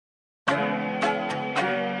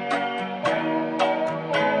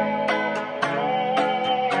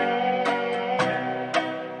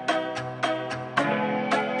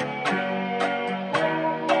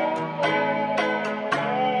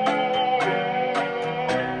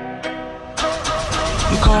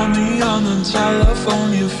call me on the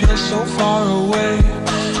telephone, you feel so far away.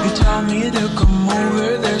 You tell me to come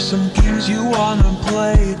over, there's some games you wanna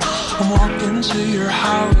play. I'm walking to your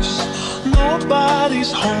house,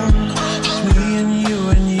 nobody's home, just me and you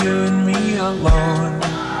and me alone.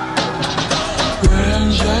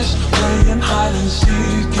 We're just playing hide and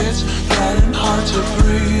seek, it's getting hard to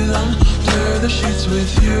breathe under the sheets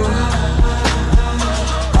with you.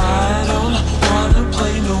 I don't wanna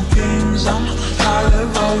play no games, I'm tired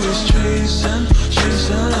of always chasing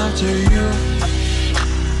after you.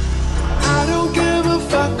 I don't give a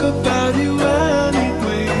fuck about you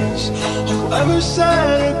anyways. Whoever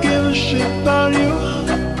said I give a shit about you?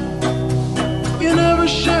 You never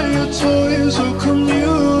share your toys or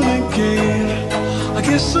communicate. I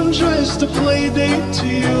guess I'm just a playdate to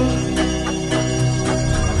you.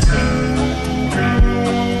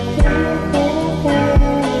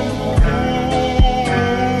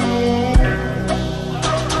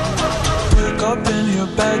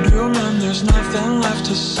 Bedroom and there's nothing left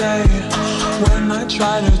to say. When I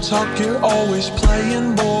try to talk, you're always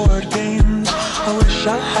playing board games. I wish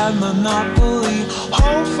I had Monopoly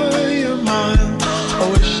over your mind. I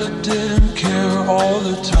wish I didn't care all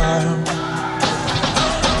the time.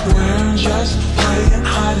 We're just playing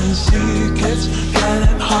hide and seek, it's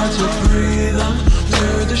getting hard to breathe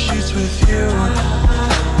under the sheets with you.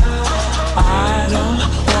 I don't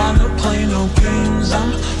wanna play no games,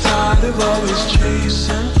 I'm tired of always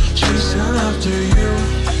chasing after you.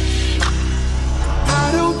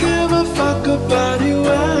 I don't give a fuck about you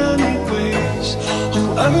anyways.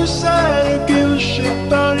 Whoever said I give a shit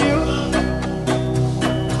about you?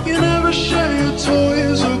 You never share your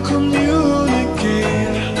toys or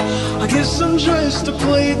communicate. I guess I'm just a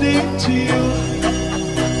playdate to you.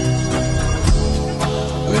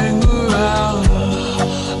 Ring around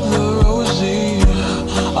the rosy,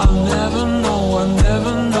 I'll never know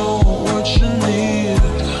what you need.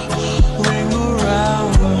 Ring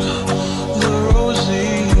around the rosy,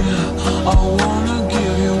 I wanna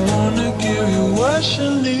give you what you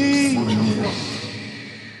need.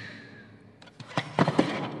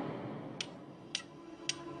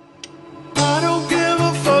 I don't give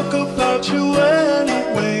a fuck about you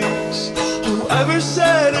anyways. Whoever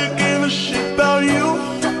said I give a shit about you?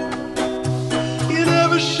 You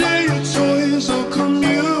never share your toys or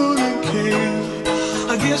communicate.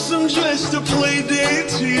 I guess I'm just a playdate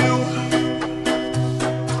to you.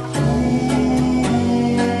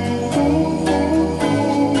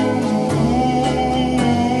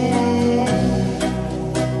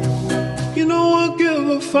 You know I give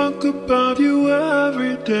a fuck about you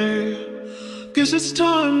every day. Guess it's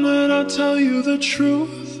time that I tell you the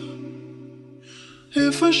truth.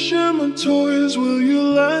 If I share my toys, will you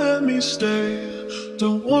let me stay?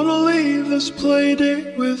 Don't wanna leave this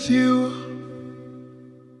playdate with you.